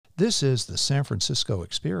This is the San Francisco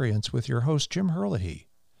Experience with your host, Jim Herlihy.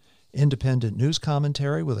 Independent news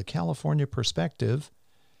commentary with a California perspective,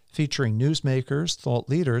 featuring newsmakers, thought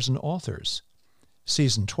leaders, and authors.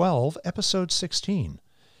 Season 12, Episode 16.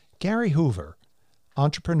 Gary Hoover,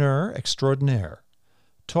 Entrepreneur Extraordinaire,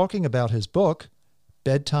 talking about his book,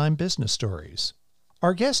 Bedtime Business Stories.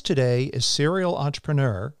 Our guest today is serial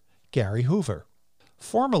entrepreneur Gary Hoover.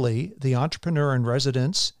 Formerly the entrepreneur in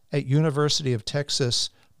residence at University of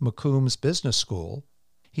Texas McCombs Business School,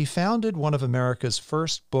 he founded one of America's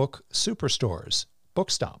first book superstores,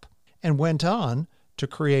 Bookstop, and went on to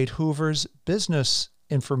create Hoover's Business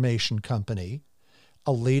Information Company,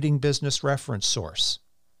 a leading business reference source.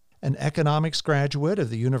 An economics graduate of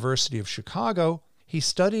the University of Chicago, he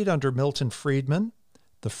studied under Milton Friedman,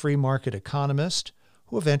 the free market economist,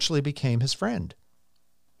 who eventually became his friend.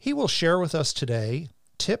 He will share with us today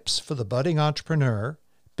tips for the budding entrepreneur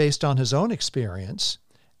based on his own experience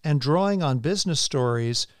and drawing on business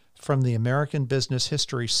stories from the American Business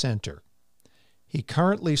History Center. He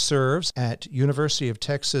currently serves at University of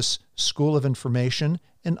Texas School of Information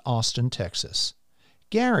in Austin, Texas.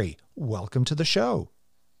 Gary, welcome to the show.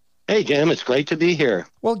 Hey, Jim, it's great to be here.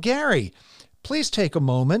 Well, Gary, please take a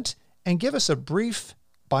moment and give us a brief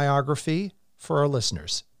biography for our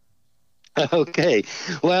listeners. Okay.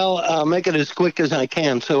 Well, I'll make it as quick as I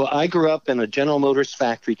can. So I grew up in a General Motors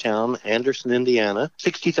factory town, Anderson, Indiana.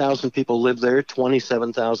 60,000 people live there.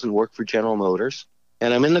 27,000 work for General Motors.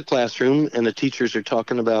 And I'm in the classroom, and the teachers are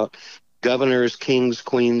talking about governors, kings,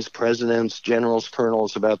 queens, presidents, generals,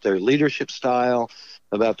 colonels, about their leadership style,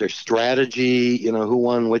 about their strategy, who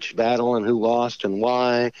won which battle and who lost and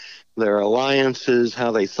why, their alliances,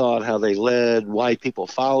 how they thought, how they led, why people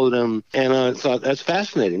followed them. And I thought, that's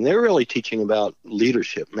fascinating. They're really teaching about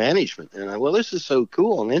leadership, management. And this is so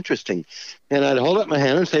cool and interesting. And I'd hold up my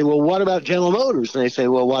hand and say, well, what about General Motors? And they say,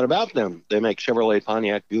 well, what about them? They make Chevrolet,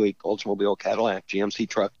 Pontiac, Buick, Oldsmobile, Cadillac, GMC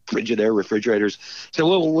truck, Frigidaire, refrigerators. So,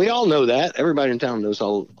 well, we all know that. Everybody in town knows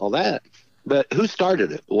all that. But who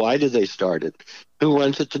started it? Why did they start it? Who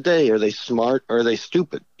runs it today? Are they smart or are they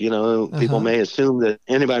stupid? People may assume that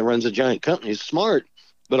anybody who runs a giant company is smart,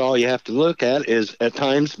 but all you have to look at is at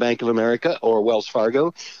times Bank of America or Wells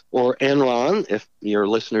Fargo or Enron. If your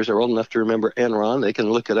listeners are old enough to remember Enron, they can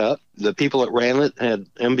look it up. The people that ran it had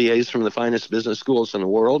MBAs from the finest business schools in the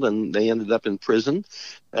world, and they ended up in prison.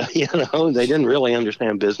 They didn't really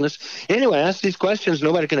understand business. Anyway, I ask these questions.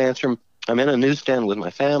 Nobody can answer them. I'm in a newsstand with my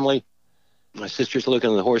family. My sister's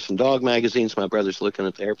looking at the horse and dog magazines. My brother's looking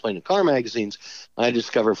at the airplane and car magazines. I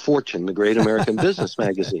discover Fortune, the great American business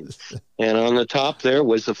magazine. And on the top there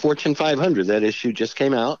was the Fortune 500. That issue just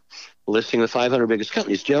came out, listing the 500 biggest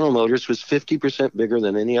companies. General Motors was 50% bigger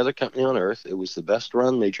than any other company on earth. It was the best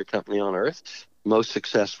run major company on earth, most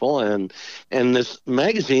successful. And this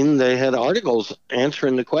magazine, they had articles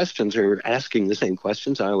answering the questions or asking the same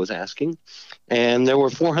questions I was asking. And there were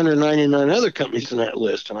 499 other companies in that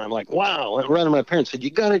list. And I'm like, wow. I ran to my parents and said, you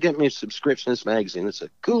got to get me a subscription to this magazine. It's the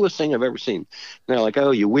coolest thing I've ever seen. And they're like,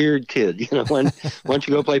 oh, you weird kid. Why don't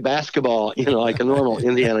you go play basketball, like a normal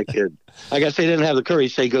Indiana kid? I guess they didn't have the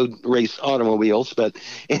courage to say go race automobiles. But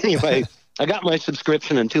anyway, I got my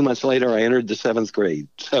subscription, and 2 months later, I entered the 7th grade.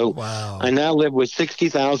 So wow. I now live with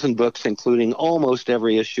 60,000 books, including almost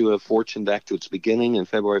every issue of Fortune back to its beginning in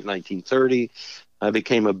February of 1930. I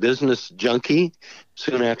became a business junkie.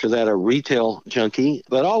 Soon after that, a retail junkie,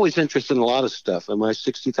 but always interested in a lot of stuff. In my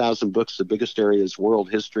 60,000 books, the biggest area is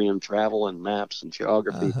world history and travel and maps and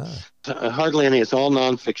geography. Hardly any. It's all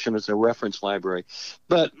nonfiction. It's a reference library.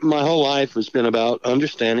 But my whole life has been about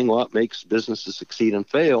understanding what makes businesses succeed and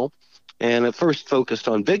fail. And at first focused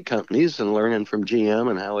on big companies and learning from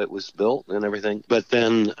GM and how it was built and everything. But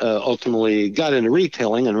then ultimately got into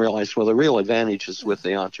retailing and realized, well, the real advantage is with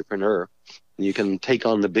the entrepreneur. You can take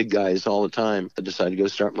on the big guys all the time. I decided to go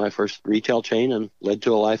start my first retail chain and led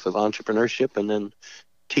to a life of entrepreneurship and then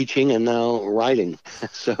teaching and now writing.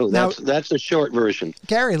 So that's a short version.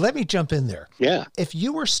 Gary, let me jump in there. Yeah. If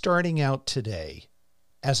you were starting out today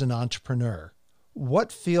as an entrepreneur,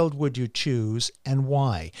 what field would you choose and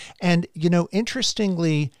why? And,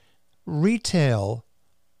 interestingly, retail,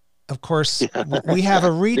 of course, we have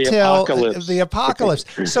a retail, the apocalypse.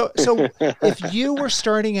 So if you were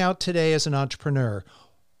starting out today as an entrepreneur,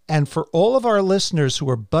 and for all of our listeners who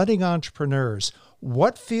are budding entrepreneurs,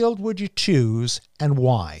 what field would you choose and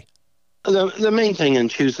why? The main thing in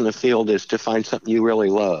choosing a field is to find something you really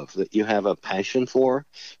love, that you have a passion for.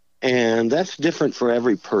 And that's different for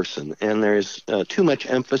every person. And there's too much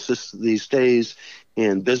emphasis these days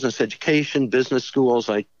in business education, business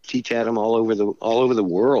schools. I teach at them all over the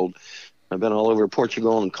world. I've been all over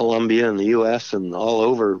Portugal and Colombia and the U.S. and all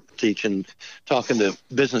over teaching, talking to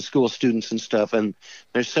business school students and stuff. And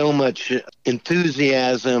there's so much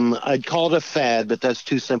enthusiasm. I'd call it a fad, but that's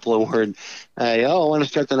too simple a word. I want to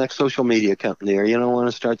start the next social media company, or, want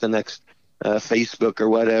to start the next Facebook or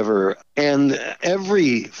whatever. And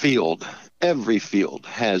every field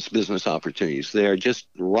has business opportunities. They're just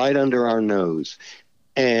right under our nose.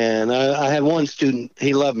 And I had one student,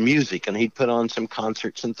 he loved music, and he'd put on some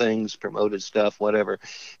concerts and things, promoted stuff, whatever.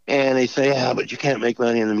 And he'd say, yeah, but you can't make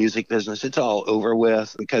money in the music business. It's all over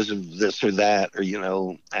with because of this or that, or,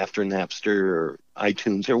 after Napster or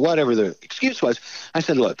iTunes or whatever the excuse was. I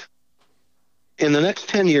said, look, in the next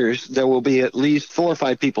 10 years, there will be at least 4 or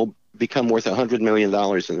 5 people become worth $100 million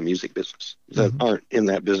in the music business that aren't in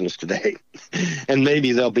that business today. And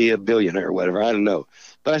maybe they'll be a billionaire or whatever. I don't know.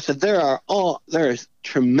 But I said, there are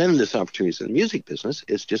tremendous opportunities in the music business.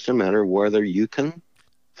 It's just a matter of whether you can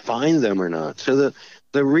find them or not. So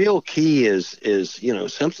the real key is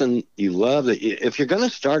something you love. If you're going to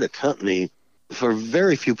start a company, for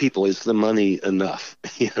very few people is the money enough.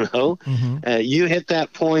 You hit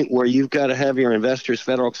that point where you've got to have your investors,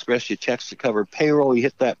 Federal Express, your checks to cover payroll. You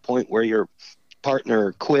hit that point where your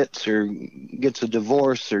partner quits or gets a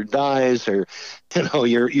divorce or dies, or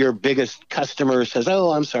your biggest customer says,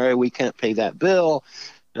 oh, I'm sorry, we can't pay that bill.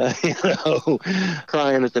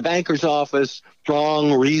 Crying at the banker's office.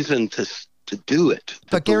 Strong reason to do it,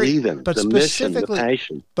 to believe in the mission, the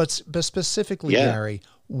passion. But specifically, Gary,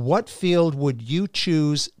 what field would you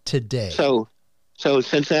choose today? So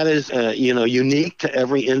since that is unique to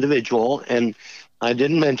every individual, and I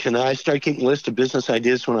didn't mention, I started keeping a list of business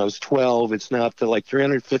ideas when I was 12. It's now up to like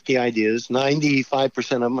 350 ideas. 95%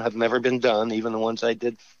 of them have never been done, even the ones I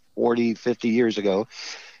did 40, 50 years ago.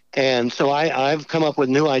 And so I've come up with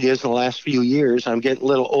new ideas in the last few years. I'm getting a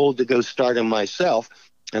little old to go start them myself,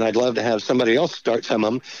 and I'd love to have somebody else start some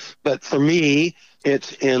of them. But for me,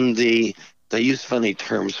 it's in they use funny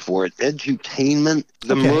terms for it, edutainment,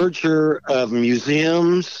 the merger of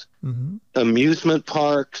museums, amusement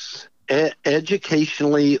parks,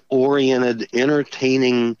 educationally oriented,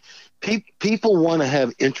 entertaining. People want to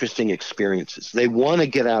have interesting experiences. They want to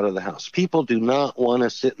get out of the house. People do not want to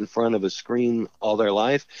sit in front of a screen all their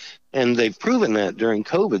life. And they've proven that during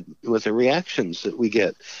COVID with the reactions that we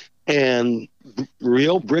get. And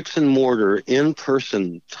real bricks and mortar, in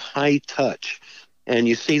person, high touch. And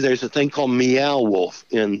you see there's a thing called Meow Wolf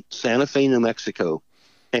in Santa Fe, New Mexico.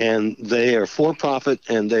 And they are for-profit,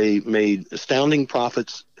 and they made astounding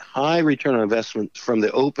profits, high return on investment from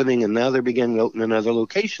the opening, and now they're beginning to open in other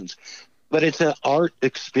locations. But it's an art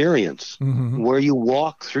experience where you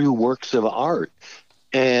walk through works of art.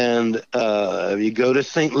 And you go to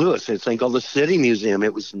St. Louis, it's a thing called the City Museum.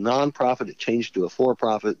 It was nonprofit. It changed to a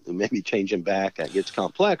for-profit, maybe changing back. That gets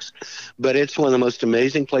complex. But it's one of the most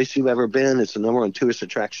amazing places you've ever been. It's the #1 tourist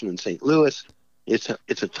attraction in St. Louis. It's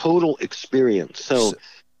a total experience. So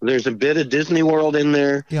there's a bit of Disney World in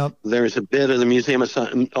there. Yep. There's a bit of the Museum of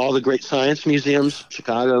all the great science museums,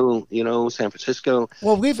 Chicago, San Francisco.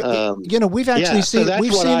 Well, we've actually seen. So that's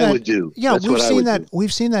we've what seen I that, would do. Yeah, that's we've seen that.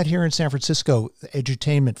 We've seen that here in San Francisco.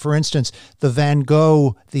 Edutainment, for instance, the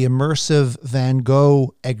immersive Van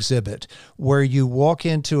Gogh exhibit, where you walk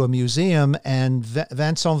into a museum and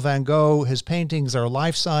Vincent Van Gogh, his paintings are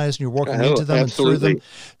life size, and you're walking into them and through them.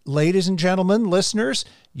 Ladies and gentlemen, listeners,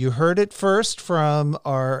 you heard it first from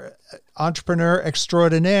our entrepreneur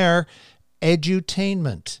extraordinaire.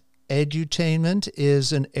 Edutainment. Edutainment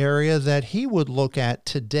is an area that he would look at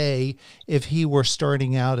today if he were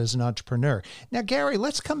starting out as an entrepreneur. Now, Gary,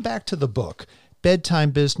 let's come back to the book, Bedtime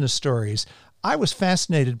Business Stories. I was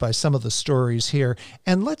fascinated by some of the stories here,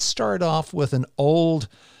 and let's start off with an old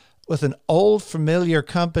familiar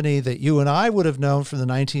company that you and I would have known from the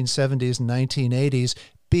 1970s and 1980s,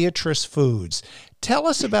 Beatrice Foods. Tell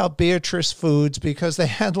us about Beatrice Foods, because they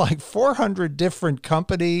had like 400 different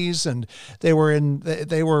companies, and they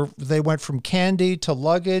went from candy to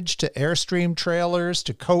luggage to Airstream trailers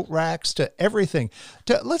to coat racks to everything.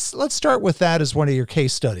 Let's start with that as one of your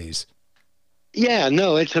case studies. Yeah,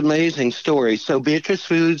 no, it's an amazing story. So Beatrice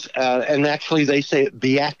Foods, and actually they say it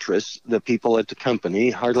Beatrice, the people at the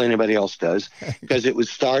company, hardly anybody else does, because it was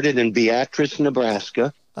started in Beatrice,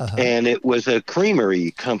 Nebraska. And it was a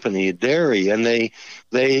creamery company, a dairy, and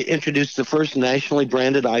they introduced the first nationally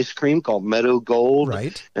branded ice cream called Meadow Gold.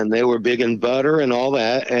 Right. And they were big in butter and all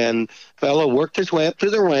that. And fellow worked his way up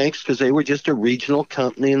through the ranks because they were just a regional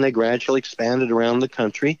company, and they gradually expanded around the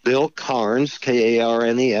country. Bill Carnes,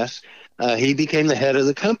 Karnes, he became the head of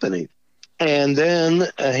the company. And then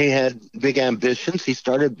he had big ambitions. He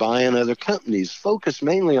started buying other companies, focused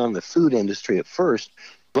mainly on the food industry at first.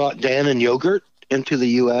 brought Dan and Yogurt into the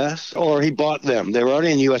U.S., or he bought them. They were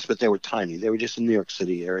already in the U.S., but they were tiny. They were just in the New York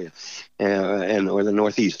City area or the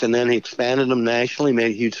Northeast. And then he expanded them nationally,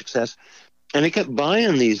 made a huge success. And he kept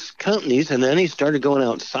buying these companies, and then he started going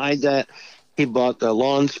outside that. He bought the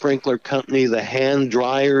lawn sprinkler company, the hand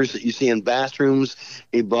dryers that you see in bathrooms.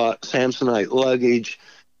 He bought Samsonite luggage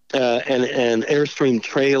and Airstream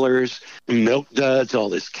trailers, Milk Duds, all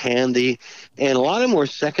this candy. And a lot of more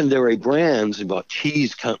secondary brands. He bought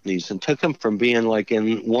cheese companies and took them from being like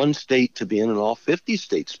in one state to being in all 50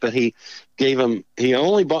 states. But he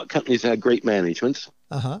only bought companies that had great managements.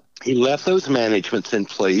 Uh-huh. He left those managements in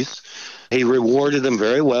place. He rewarded them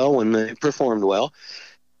very well when they performed well.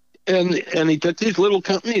 And he took these little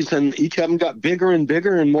companies, and each of them got bigger and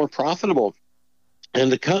bigger and more profitable. And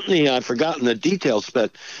the company, I've forgotten the details,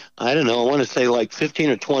 but I don't know, I want to say like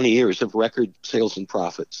 15 or 20 years of record sales and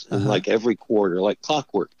profits, and like every quarter, like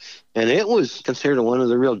clockwork. And it was considered one of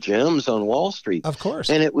the real gems on Wall Street. Of course.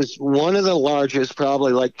 And it was one of the largest,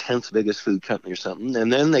 probably like 10th biggest food company or something.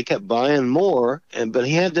 And then they kept buying more. But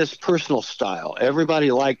he had this personal style. Everybody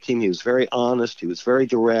liked him. He was very honest. He was very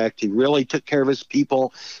direct. He really took care of his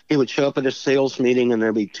people. He would show up at a sales meeting, and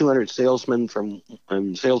there'd be 200 salesmen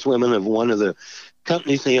and saleswomen of one of the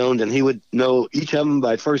companies he owned, and he would know each of them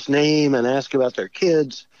by first name and ask about their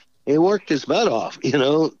kids. He worked his butt off,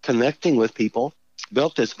 connecting with people,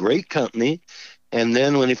 built this great company. And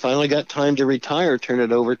then when he finally got time to retire, turned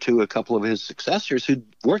it over to a couple of his successors who'd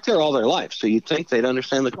worked there all their life. So you'd think they'd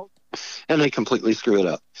understand the culture, and they completely screw it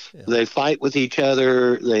up. Yeah. They fight with each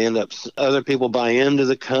other. They end up, other people buy into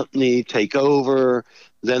the company, take over.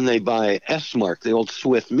 Then they buy S-Mark, the old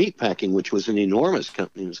Swift meatpacking, which was an enormous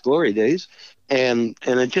company in its glory days. And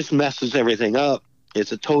it just messes everything up.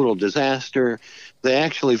 It's a total disaster. They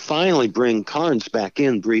actually finally bring Carnes back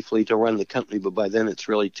in briefly to run the company, but by then it's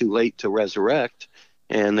really too late to resurrect.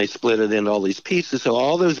 And they split it into all these pieces. So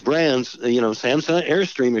all those brands, Samsung,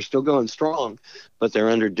 Airstream are still going strong, but they're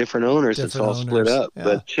under different owners. It's all split up. Yeah.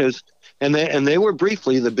 But and they were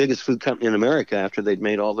briefly the biggest food company in America after they'd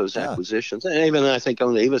made all those acquisitions. And even, I think,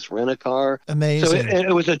 owned Avis Rent-A-Car. Amazing. So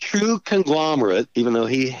it was a true conglomerate, even though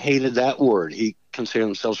he hated that word. He considered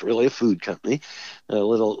themselves really a food company, a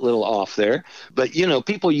little off there. But,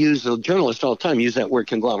 people the journalists all the time use that word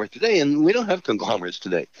conglomerate today, and we don't have conglomerates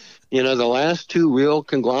today. The last two real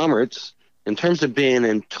conglomerates, in terms of being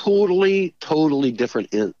in totally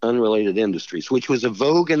different unrelated industries, which was a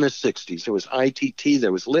vogue in the 60s. There was ITT,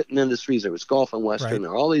 there was Litton Industries, there was Gulf and Western, right. There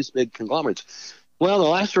were all these big conglomerates. Well, the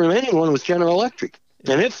last remaining one was General Electric,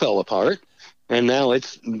 and it fell apart, and now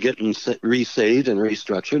it's getting resaved and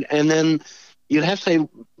restructured. And then you'd have to say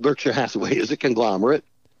Berkshire Hathaway is a conglomerate,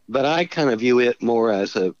 but I kind of view it more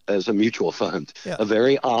as a mutual fund, a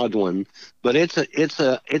very odd one. But it's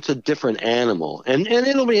a different animal, and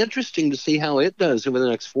it'll be interesting to see how it does over the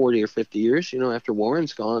next 40 or 50 years. After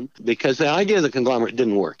Warren's gone, because the idea of the conglomerate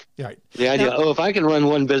didn't work. Right. The idea, if I can run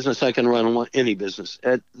one business, I can run any business.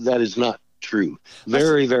 That is not true.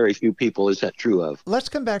 Very, very few people is that true of. Let's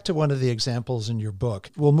come back to one of the examples in your book.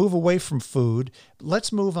 We'll move away from food.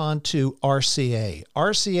 Let's move on to RCA.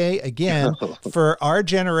 RCA, again, for our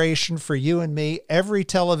generation, for you and me, every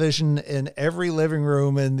television in every living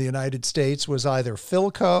room in the United States was either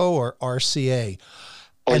Philco or RCA.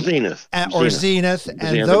 Or Zenith. Or Zenith.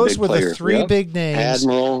 And those were the three big names.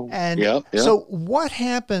 Admiral. And so what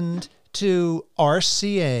happened to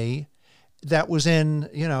RCA that was in,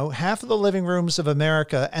 half of the living rooms of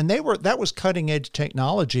America, and that was cutting edge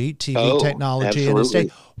technology, TV technology in the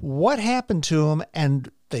state. What happened to them? And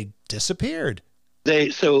they disappeared.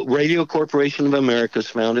 So Radio Corporation of America was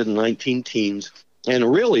founded in 19-teens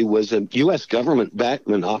and really was a U.S. government-backed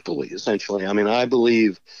monopoly, essentially. I mean, I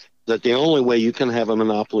believe that the only way you can have a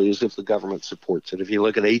monopoly is if the government supports it. If you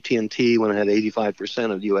look at AT&T, when it had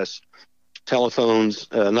 85% of U.S. telephones,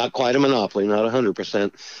 not quite a monopoly, not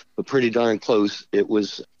 100%, but pretty darn close. It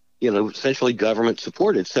was, essentially government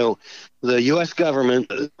supported. So the U.S.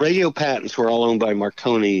 government, radio patents were all owned by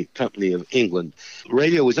Marconi Company of England.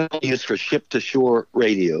 Radio was only used for ship-to-shore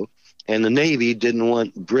radio, and the Navy didn't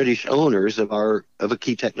want British owners of a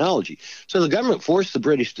key technology. So the government forced the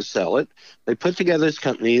British to sell it. They put together this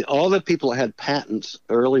company. All the people that had patents,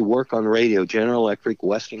 early work on radio, General Electric,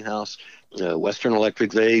 Westinghouse, Western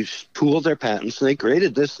Electric, they pooled their patents, and they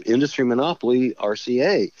created this industry monopoly,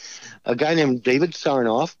 RCA. A guy named David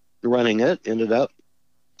Sarnoff running it ended up.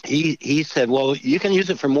 He said, well, you can use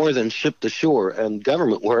it for more than ship to shore and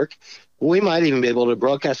government work. we might even be able to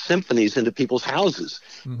broadcast symphonies into people's houses,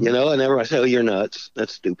 and everybody said, oh, you're nuts.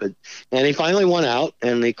 That's stupid. And he finally won out,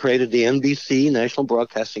 and they created the NBC, National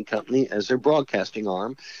Broadcasting Company, as their broadcasting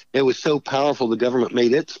arm. It was so powerful, the government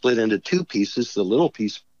made it split into two pieces. The little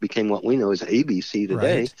piece became what we know as ABC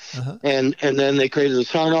today. Right. Uh-huh. And then they created the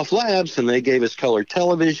Sarnoff Labs, and they gave us color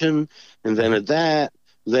television, invented that.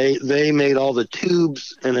 They made all the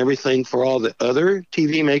tubes and everything for all the other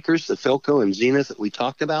TV makers, the Philco and Zenith that we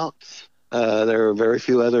talked about. There are very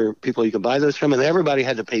few other people you could buy those from, and everybody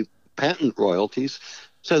had to pay patent royalties.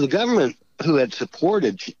 So the government, who had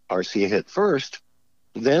supported RCA at first,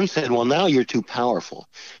 then said, well, now you're too powerful.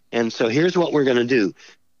 And so here's what we're going to do.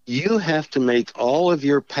 You have to make all of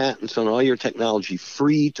your patents on all your technology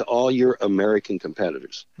free to all your American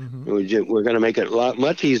competitors. We're going to make it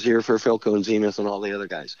much easier for Philco and Zenith and all the other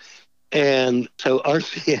guys. And so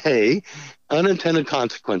RCA, unintended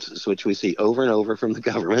consequences, which we see over and over from the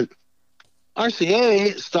government,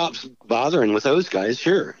 RCA stops bothering with those guys.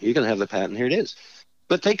 Sure, you can have the patent. Here it is.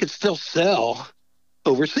 But they could still sell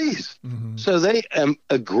overseas. So they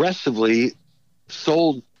aggressively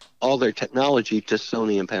sold all their technology to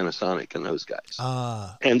Sony and Panasonic and those guys.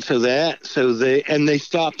 And they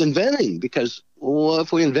stopped inventing because, well,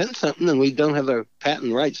 if we invent something and we don't have the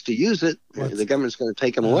patent rights to use it, the government's going to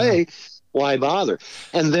take them away. Why bother?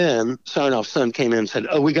 And then Sarnoff's son came in and said,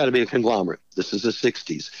 oh, we got to be a conglomerate. This is the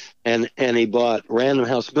 60s. And he bought Random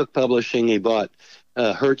House Book Publishing. He bought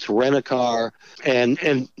Hertz Rent-A-Car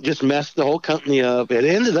and just messed the whole company up. It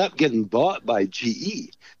ended up getting bought by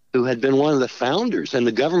GE, who had been one of the founders, and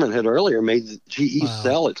the government had earlier made GE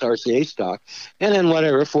sell its RCA stock. And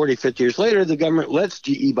then 40, 50 years later, the government lets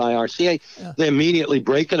GE buy RCA. Yeah. They immediately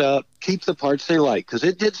break it up, keep the parts they like, because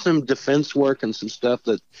it did some defense work and some stuff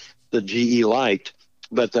that the GE liked.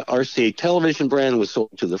 But the RCA television brand was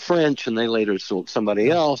sold to the French, and they later sold somebody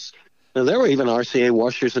else. Now, there were even RCA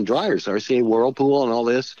washers and dryers, RCA Whirlpool and all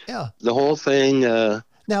this. Yeah. The whole thing...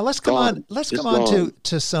 Now let's come on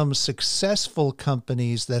to some successful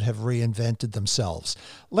companies that have reinvented themselves.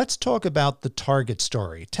 Let's talk about the Target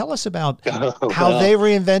story. Tell us about how they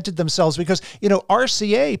reinvented themselves, because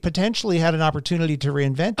RCA potentially had an opportunity to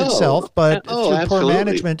reinvent itself, but through poor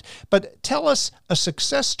management. But tell us a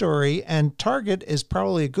success story, and Target is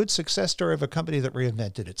probably a good success story of a company that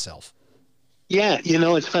reinvented itself. Yeah,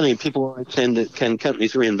 it's funny. People are saying that can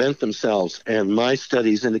companies reinvent themselves, and my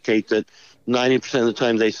studies indicate that 90% of the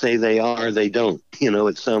time they say they are, they don't.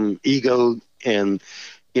 It's some ego and,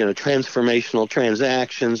 transformational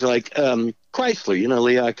transactions like Chrysler.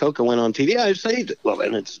 Lee Iacocca went on TV. I saved it. Well,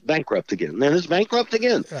 and it's bankrupt again. Then it's bankrupt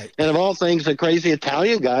again. Right. And of all things, a crazy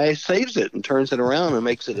Italian guy saves it and turns it around and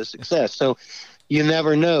makes it a success. So you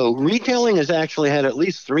never know. Retailing has actually had at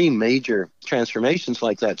least 3 major transformations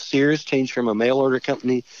like that. Sears changed from a mail order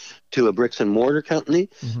company to a bricks and mortar company.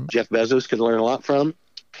 Jeff Bezos could learn a lot from.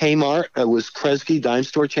 Kmart was Kresge dime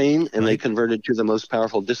store chain, and they converted to the most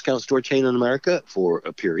powerful discount store chain in America for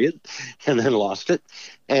a period, and then lost it.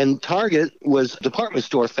 And Target was a department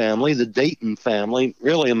store family, the Dayton family,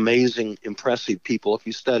 really amazing, impressive people if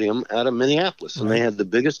you study them, out of Minneapolis. And they had the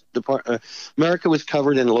biggest America was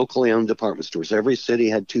covered in locally owned department stores. Every city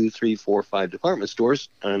had 2, 3, 4, 5 department stores,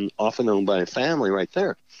 and often owned by a family right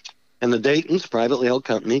there. And the Dayton's privately held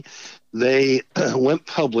company, they went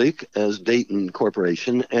public as Dayton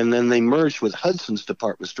Corporation, and then they merged with Hudson's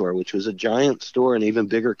department store, which was a giant store and even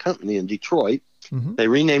bigger company in Detroit. They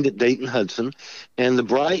renamed it Dayton Hudson, and the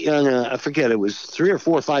bright young, I forget, it was 3 or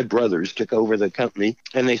 4 or 5 brothers took over the company,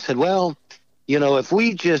 and they said, well, if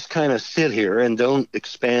we just kind of sit here and don't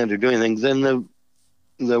expand or do anything, then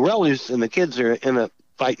the relatives and the kids are in a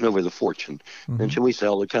fighting over the fortune. And should we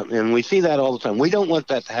sell the company? And we see that all the time. We don't want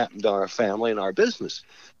that to happen to our family and our business.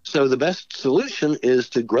 So the best solution is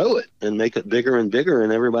to grow it and make it bigger and bigger,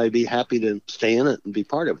 and everybody be happy to stay in it and be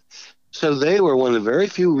part of it. So they were one of the very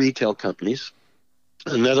few retail companies,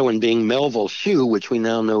 another one being Melville Shoe, which we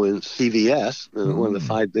now know is CVS, one of the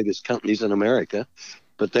 5 biggest companies in America.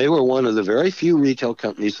 But they were one of the very few retail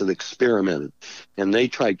companies that experimented. And they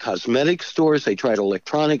tried cosmetic stores. They tried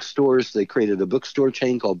electronic stores. They created a bookstore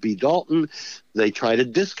chain called B. Dalton. They tried a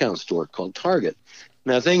discount store called Target.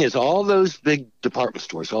 Now, the thing is, all those big department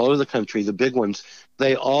stores all over the country, the big ones,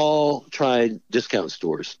 they all tried discount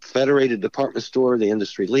stores. Federated Department Store, the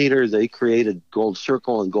industry leader, they created Gold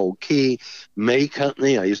Circle and Gold Key. May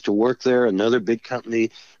Company, I used to work there, another big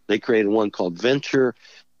company. They created one called Venture.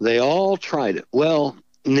 They all tried it. Well,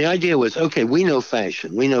 And the idea was, okay, we know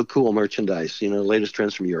fashion, we know cool merchandise, latest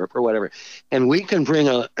trends from Europe or whatever, and we can bring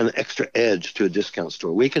an extra edge to a discount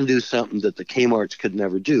store. We can do something that the Kmarts could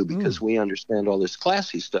never do because we understand all this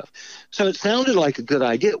classy stuff. So it sounded like a good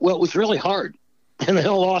idea. Well, it was really hard, and they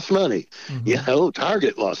all lost money.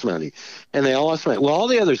 Target lost money, and they all lost money. Well, all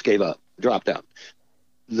the others gave up, dropped out.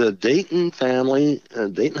 The Dayton family,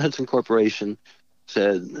 Dayton Hudson Corporation,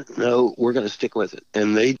 said, no, we're going to stick with it.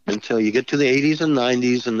 And they, until you get to the 80s and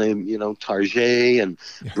 90s, and they, Target and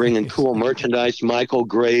bringing cool merchandise, Michael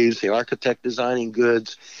Graves, the architect designing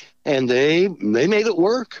goods, and they made it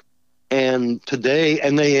work. And today,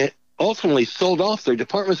 and they ultimately sold off their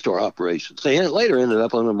department store operations. They later ended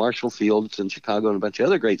up on the Marshall Fields in Chicago and a bunch of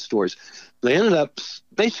other great stores. They ended up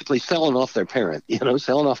basically selling off their parent,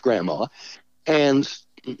 selling off grandma, and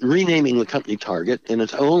renaming the company Target, and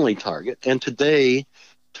it's only Target. And today,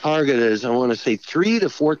 Target is, I want to say, 3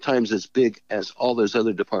 to 4 times as big as all those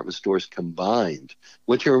other department stores combined,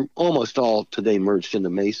 which are almost all today merged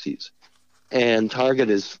into Macy's. And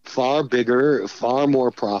Target is far bigger, far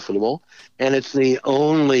more profitable, and it's the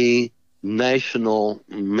only national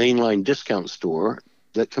mainline discount store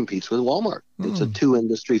that competes with Walmart. It's a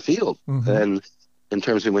two-industry field. And in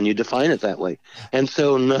terms of when you define it that way. And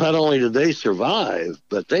so not only did they survive,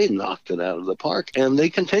 but they knocked it out of the park, and they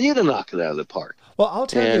continue to knock it out of the park. Well, I'll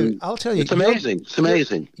tell you, it's amazing. It's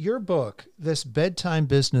amazing. Your book, this Bedtime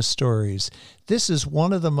Business Stories, this is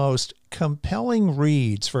one of the most compelling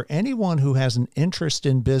reads for anyone who has an interest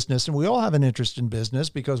in business. And we all have an interest in business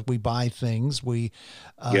because we buy things, we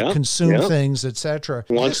consume things, etc.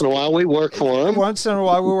 Once in a while we work for them. Once in a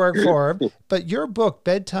while we work for them. But your book,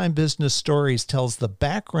 Bedtime Business Stories, tells the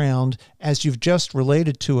background, as you've just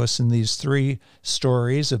related to us in these 3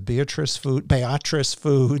 stories of Beatrice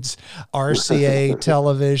Foods, RCA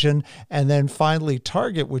Television, and then finally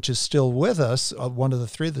Target, which is still with us, one of the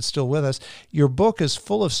 3 that's still with us. Your book is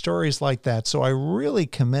full of stories like that, so I really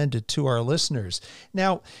commend it to our listeners.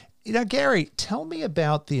 Now, Gary, tell me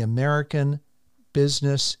about the American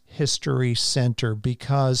Business History Center,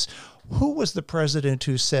 because who was the president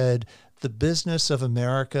who said the business of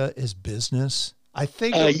America is business? I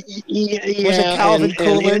think was it Calvin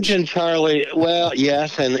Coolidge? And Engine Charlie, well,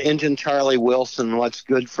 yes, and Engine Charlie Wilson, what's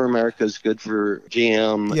good for America is good for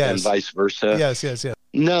GM and vice versa. Yes.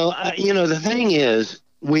 No, the thing is,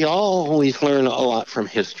 we always learn a lot from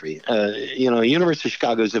history. University of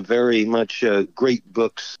Chicago is a very much great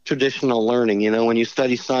books, traditional learning. When you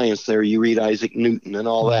study science there, you read Isaac Newton and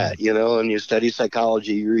all that, and you study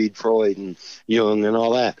psychology, you read Freud and Jung and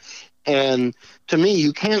all that. And to me,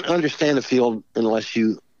 you can't understand a field unless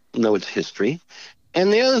you know its history.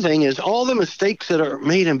 And the other thing is, all the mistakes that are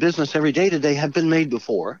made in business every day today have been made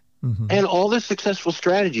before. And all the successful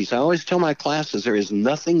strategies. I always tell my classes, there is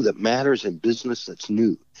nothing that matters in business that's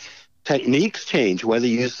new. Techniques change, whether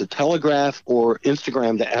you use the telegraph or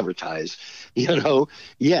Instagram to advertise.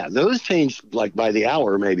 Those change like by the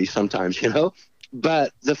hour maybe sometimes,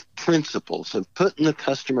 But the principles of putting the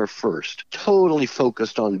customer first, totally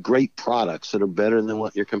focused on great products that are better than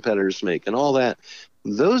what your competitors make and all that,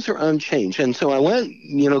 those are unchanged. And so I went,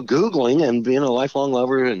 Googling and being a lifelong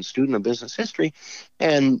lover and student of business history.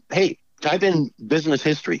 And, hey, type in business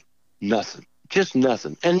history, nothing, just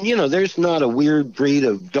nothing. And, there's not a weird breed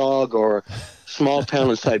of dog or small town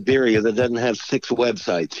in Siberia that doesn't have 6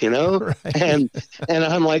 websites, Right. And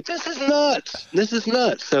I'm like, this is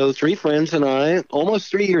nuts. So 3 friends and I, almost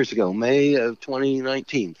 3 years ago, May of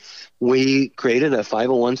 2019, we created a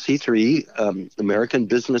 501c3, American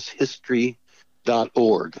Business History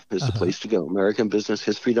 .org is the place to go.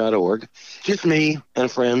 AmericanBusinessHistory.org. Just me and a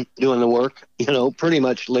friend doing the work, pretty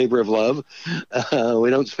much labor of love. We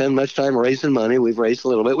don't spend much time raising money. We've raised a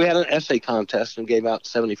little bit. We had an essay contest and gave out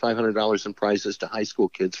 $7,500 in prizes to high school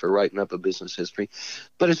kids for writing up a business history.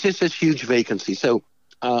 But it's just this huge vacancy. So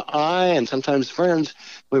I and sometimes friends,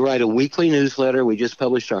 we write a weekly newsletter. We just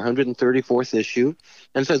published our 134th issue.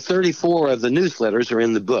 And so 34 of the newsletters are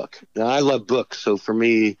in the book. Now, I love books, so for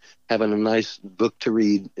me, having a nice book to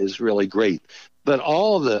read is really great. But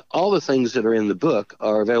all the things that are in the book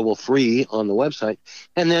are available free on the website.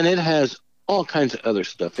 And then it has all kinds of other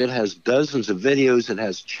stuff. It has dozens of videos. It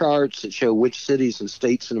has charts that show which cities and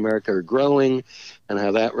states in America are growing. and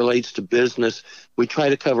how that relates to business. We try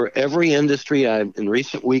to cover every industry. In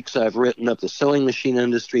recent weeks, I've written up the sewing machine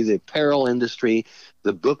industry, the apparel industry,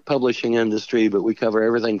 the book publishing industry, but we cover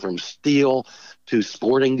everything from steel to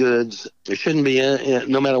sporting goods. There shouldn't be,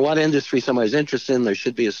 no matter what industry somebody's interested in, there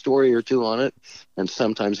should be a story or two on it. And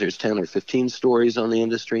sometimes there's 10 or 15 stories on the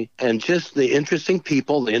industry. And just the interesting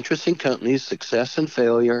people, the interesting companies, success and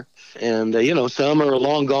failure. And, some are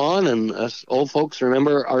long gone, and us old folks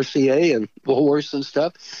remember RCA and Woolworths and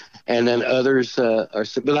stuff. And then others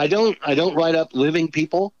but I don't write up living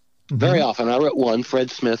people. Very often. I wrote one, Fred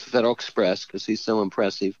Smith, Federal Express, because he's so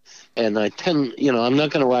impressive. And I tend, I'm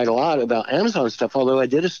not going to write a lot about Amazon stuff, although I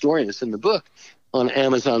did a story, and it's in the book, on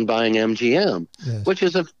Amazon buying MGM, yes, which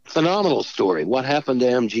is a phenomenal story. What happened to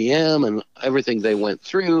MGM and everything they went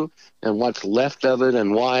through and what's left of it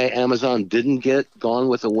and why Amazon didn't get Gone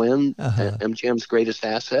with the Wind, MGM's greatest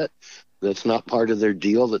asset. That's not part of their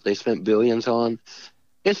deal that they spent billions on.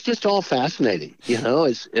 It's just all fascinating,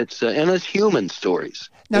 it's and it's human stories.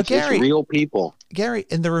 Now, Gary, it's real people. Gary,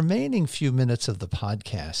 in the remaining few minutes of the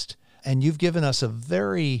podcast, and you've given us a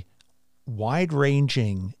very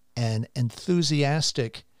wide-ranging and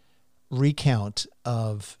enthusiastic recount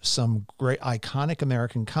of some great iconic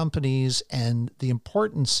American companies and the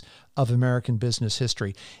importance of American business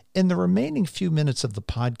history. In the remaining few minutes of the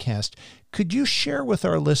podcast, could you share with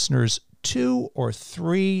our listeners 2 or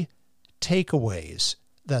 3 takeaways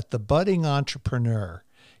that the budding entrepreneur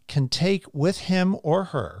can take with him or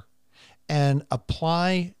her and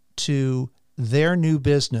apply to their new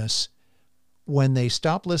business when they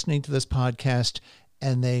stop listening to this podcast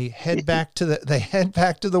and they head back to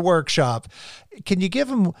the workshop? Can you give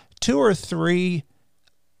them 2 or 3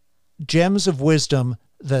 gems of wisdom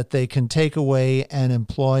that they can take away and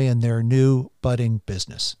employ in their new budding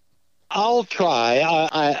business? I'll try.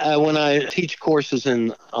 I when I teach courses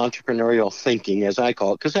in entrepreneurial thinking, as I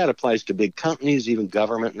call it, because that applies to big companies, even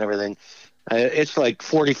government and everything, it's like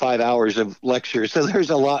 45 hours of lectures. So there's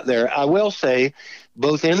a lot there. I will say,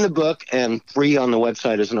 both in the book and free on the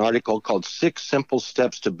website is an article called 6 Simple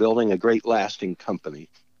Steps to Building a Great Lasting Company.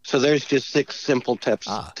 So there's just 6 simple tips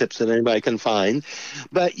that anybody can find.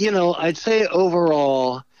 But, I'd say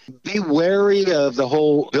overall, be wary of the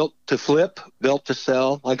whole built to flip, built to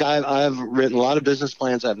sell. Like I've written a lot of business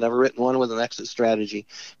plans. I've never written one with an exit strategy.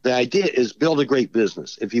 The idea is build a great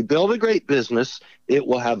business. If you build a great business, it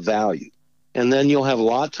will have value. And then you'll have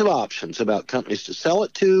lots of options about companies to sell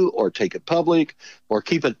it to or take it public or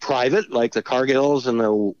keep it private like the Cargills and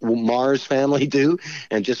the Mars family do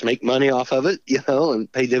and just make money off of it,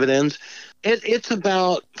 and pay dividends. It's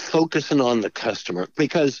about focusing on the customer,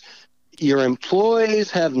 because your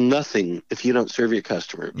employees have nothing if you don't serve your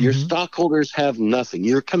customer. Mm-hmm. Your stockholders have nothing.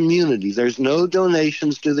 Your community, there's no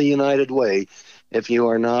donations to the United Way if you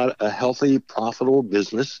are not a healthy, profitable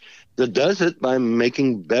business that does it by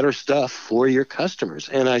making better stuff for your customers.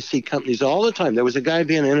 And I see companies all the time. There was a guy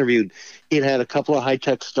being interviewed. He'd had a couple of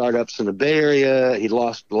high-tech startups in the Bay Area. He'd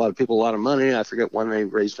lost a lot of people a lot of money. I forget when they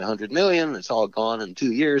raised $100 million. It's all gone in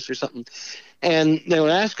 2 years or something. And they were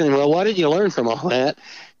asking him, well, what did you learn from all that?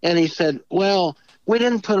 And he said, well, we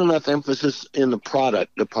didn't put enough emphasis in the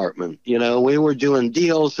product department. We were doing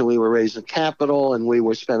deals and we were raising capital and we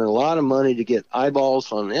were spending a lot of money to get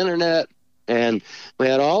eyeballs on the internet. And we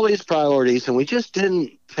had all these priorities and we just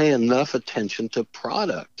didn't pay enough attention to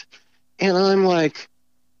product. And I'm like,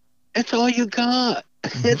 it's all you got.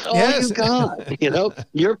 It's all you got.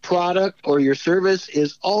 Your product or your service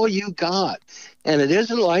is all you got. And it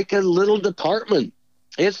isn't like a little department.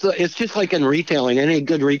 It's just like in retailing. Any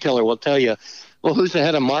good retailer will tell you, well, who's the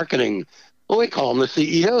head of marketing? Well, we call him the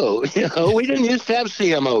CEO. We didn't used to have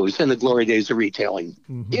CMOs in the glory days of retailing.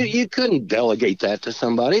 Mm-hmm. You couldn't delegate that to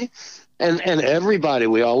somebody. And everybody,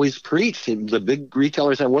 we always preach, the big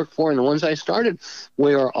retailers I work for and the ones I started,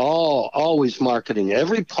 we are all always marketing.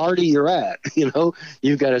 Every party you're at,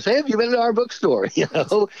 you've got to say, have you been to our bookstore?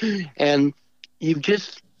 And you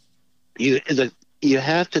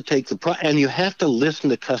have to take and you have to listen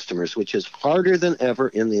to customers, which is harder than ever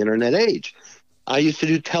in the internet age. I used to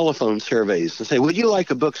do telephone surveys and say, would you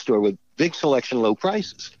like a bookstore with big selection, low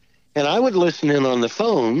prices? And I would listen in on the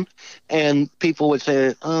phone and people would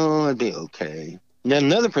say, oh, it'd be okay. And then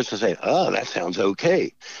another person would say, oh, that sounds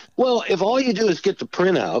okay. Well, if all you do is get the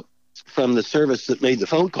printout from the service that made the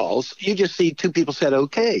phone calls, you just see 2 people said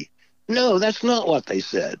okay. No, that's not what they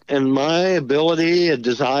said. And my ability, a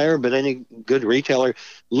desire, but any good retailer,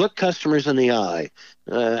 look customers in the eye,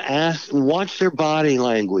 ask, watch their body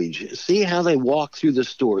language, see how they walk through the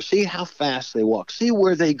store, see how fast they walk, see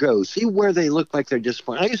where they go, see where they look like they're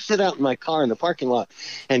disappointed. I used to sit out in my car in the parking lot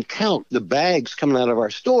and count the bags coming out of our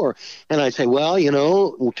store, and I'd say, well,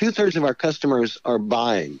 2/3 of our customers are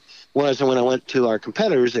buying. Whereas when I went to our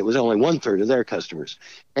competitors, it was only 1/3 of their customers.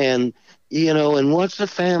 And and what's the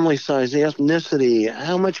family size, the ethnicity?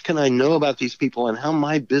 How much can I know about these people and how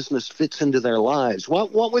my business fits into their lives?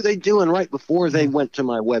 What were they doing right before they went to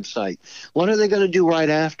my website? What are they going to do right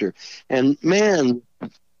after? And man,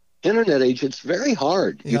 internet age, it's very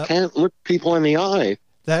hard. Yep. You can't look people in the eye.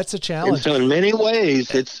 That's a challenge. And so in many ways,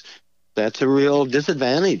 that's a real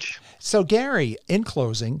disadvantage. So Gary, in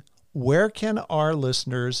closing, where can our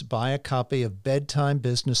listeners buy a copy of Bedtime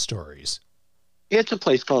Business Stories? It's a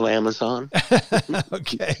place called Amazon.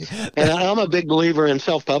 Okay. And I'm a big believer in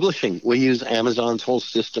self-publishing. We use Amazon's whole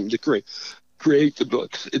system to create the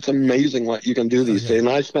books. It's amazing what you can do these days. And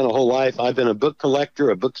I spent a whole life, I've been a book collector,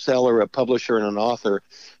 a bookseller, a publisher, and an author.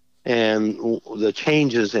 And the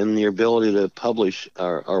changes in the ability to publish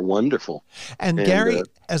are wonderful. And Gary,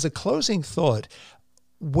 as a closing thought,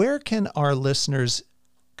 where can our listeners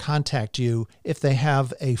contact you if they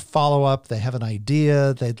have a follow-up, they have an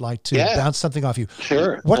idea, they'd like to bounce something off you?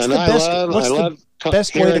 Sure. What's and the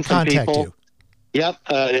best way to contact you? Yep.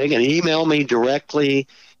 They can email me directly.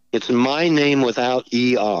 It's my name without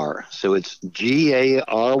ER. So it's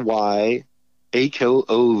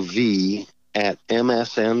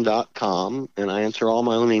GaryHoov@msn.com, and I answer all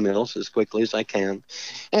my own emails as quickly as I can.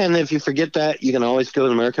 And if you forget that, you can always go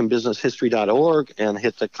to AmericanBusinessHistory.org and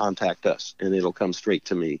hit the contact us, and it'll come straight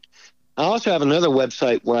to me. I also have another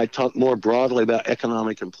website where I talk more broadly about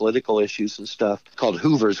economic and political issues and stuff called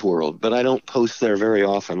Hoover's World, but I don't post there very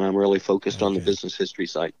often. I'm really focused on the business history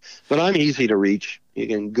site. But I'm easy to reach. You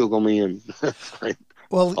can Google me and find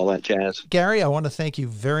all that jazz. Gary, I want to thank you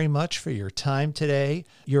very much for your time today,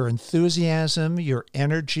 your enthusiasm, your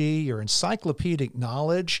energy, your encyclopedic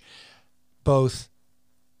knowledge, both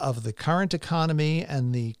of the current economy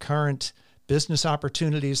and the current business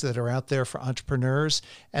opportunities that are out there for entrepreneurs,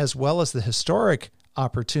 as well as the historic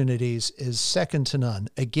opportunities, is second to none.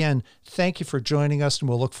 Again, thank you for joining us, and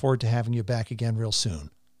we'll look forward to having you back again real soon.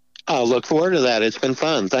 I'll look forward to that. It's been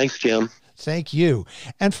fun. Thanks, Jim. Thank you.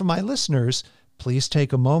 And for my listeners, please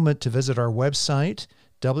take a moment to visit our website,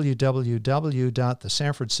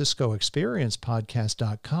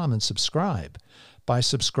 www.thesanfranciscoexperiencepodcast.com, and subscribe. By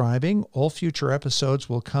subscribing, all future episodes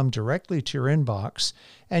will come directly to your inbox,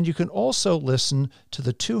 and you can also listen to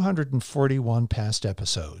the 241 past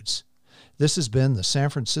episodes. This has been the San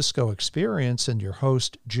Francisco Experience and your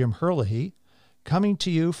host, Jim Herlihy, coming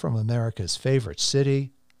to you from America's favorite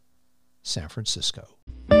city, San Francisco.